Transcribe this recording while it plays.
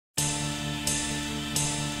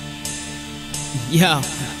Yo,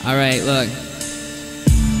 alright, look.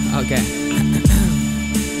 Okay.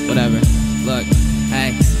 Whatever. Look,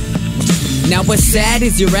 hey. Now what's sad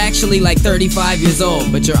is you're actually like 35 years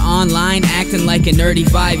old, but you're online acting like a nerdy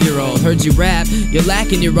 5-year-old. Heard you rap, you're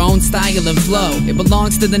lacking your own style and flow. It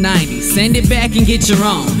belongs to the 90s, send it back and get your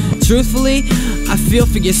own. Truthfully, I feel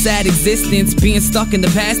for your sad existence. Being stuck in the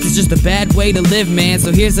past is just a bad way to live, man.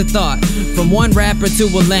 So here's a thought, from one rapper to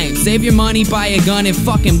a lame: save your money, buy a gun, and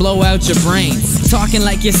fucking blow out your brains. Talking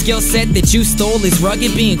like your skill set that you stole is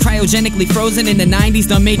rugged. Being cryogenically frozen in the 90s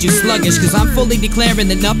done made you sluggish. Cause I'm fully declaring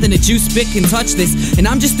that nothing that you spit can touch this. And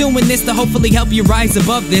I'm just doing this to hopefully help you rise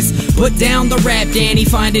above this. Put down the rap, Danny,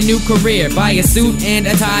 find a new career. Buy a suit and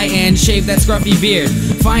a tie and shave that scruffy beard.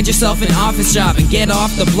 Find yourself an office job and get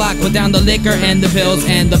off the block. Put down the liquor and the pills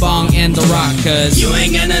and the bong and the rock. Cause you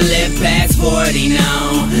ain't gonna live past 40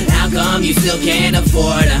 now. How come you still can't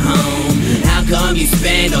afford a home? How come you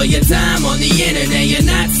spend all your time on the internet? You're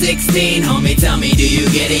not 16, homie, tell me, do you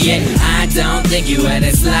get it yet? I don't think you had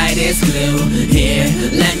the slightest clue. Here,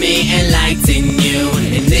 let me enlighten you.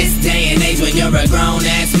 In this day and age when you're a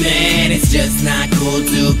grown-ass man, it's just not cool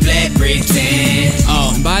to play pretend.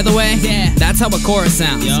 Oh, and by the way, yeah, that's how a chorus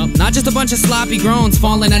sounds. Not just a bunch of sloppy groans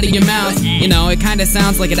falling out of your mouth. You know, it kinda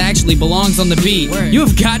sounds like it actually belongs on the beat. You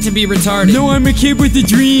have got to be retarded. No, I'm a kid with a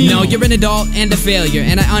dream. No, you're an adult and a failure,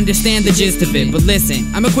 and I understand the gist of it. But listen,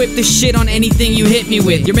 I'm equipped to shit on anything you hit me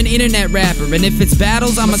with. You're an internet rapper, and if it's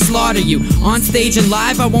battles, I'ma slaughter you. On stage and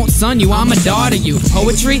live, I won't son you, I'ma daughter you.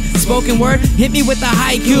 Poetry, spoken word, hit me with a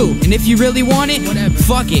haiku. And if you really want it,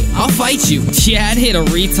 fuck it, I'll fight you. Yeah, I'd hit a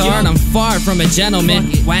retard, I'm far from a gentleman.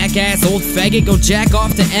 Whack ass old faggot, go jack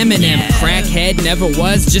off to Eminem. Crackhead, never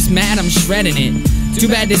was, just mad I'm shredding it. Too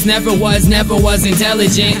bad this never was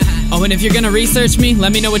intelligent. Oh, and if you're gonna research me,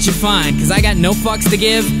 let me know what you find. Cause I got no fucks to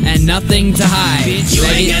give and nothing to hide. You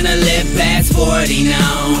ain't gonna live past 40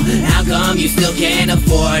 now. How come you still can't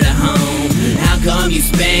afford a home? How come you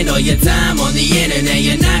spend all your time on the internet?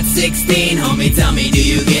 You're not 16, homie, tell me, do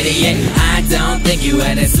you get it yet? I don't think you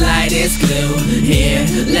had the slightest clue. Here,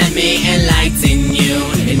 let me enlighten you.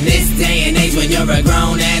 In this day and age when you're a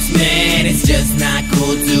grown-ass man, it's just not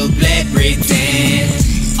cool to play pretend.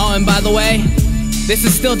 Oh, and by the way, this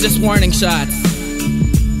is still just warning shots.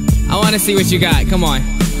 I wanna see what you got, come on.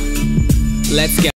 Let's go.